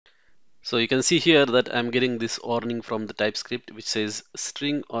So you can see here that I'm getting this warning from the TypeScript which says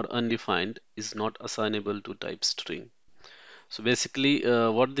string or undefined is not assignable to type string. So basically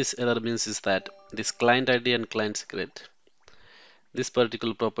what this error means is that this client ID and client secret, this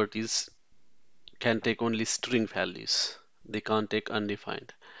particular properties can take only string values. They can't take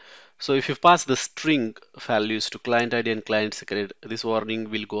undefined. So if you pass the string values to client ID and client secret, this warning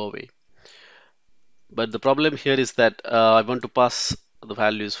will go away. But the problem here is that I want to pass the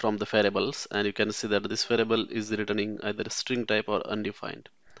values from the variables, and you can see that this variable is returning either a string type or undefined,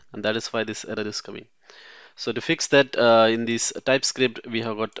 and that is why this error is coming. So to fix that, in this TypeScript, we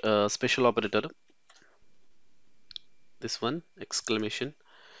have got a special operator, this one, exclamation.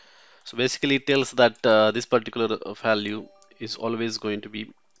 So basically, it tells that this particular value is always going to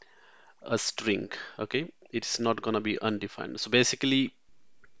be a string. Okay, it's not going to be undefined. So basically,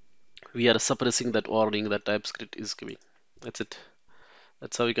 we are suppressing that warning that TypeScript is giving. That's it.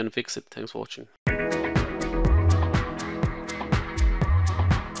 That's how you can fix it. Thanks for watching.